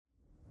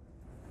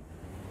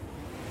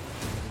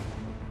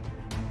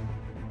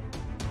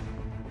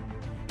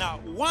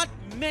what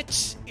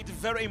makes it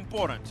very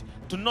important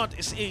to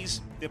notice is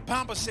the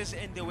Bible says,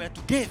 and they were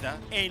together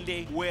and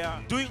they were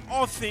doing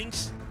all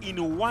things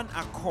in one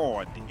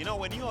accord. You know,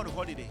 when you're on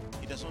holiday,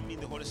 it does not mean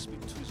the Holy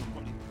Spirit too is on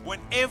holiday.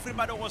 When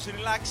everybody was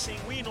relaxing,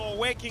 we know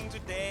working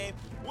today,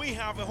 we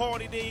have a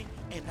holiday,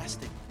 and that's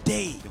the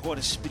day the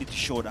Holy Spirit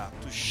showed up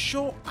to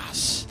show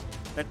us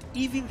that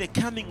even the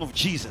coming of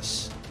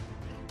Jesus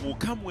will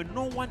come when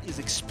no one is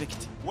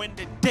expecting. When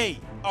the day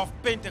of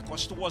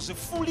Pentecost was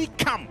fully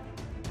come,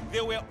 they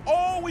were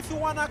all with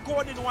one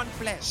accord in one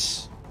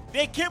place.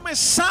 There came a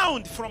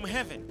sound from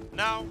heaven.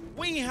 Now,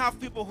 we have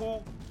people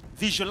who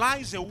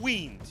visualize a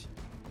wind.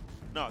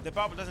 No, the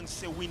Bible doesn't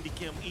say wind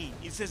came in.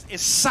 It says a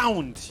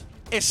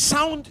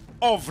sound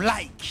of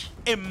like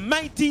a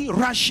mighty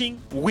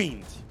rushing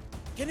wind.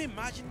 Can you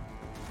imagine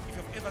if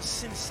you've ever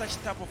seen such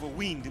type of a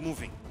wind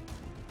moving?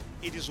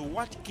 It is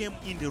what came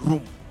in the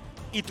room.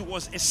 It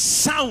was a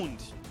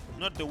sound,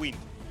 not the wind.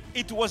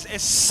 It was a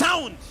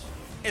sound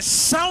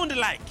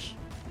like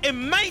a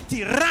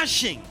mighty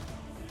rushing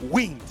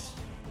wind.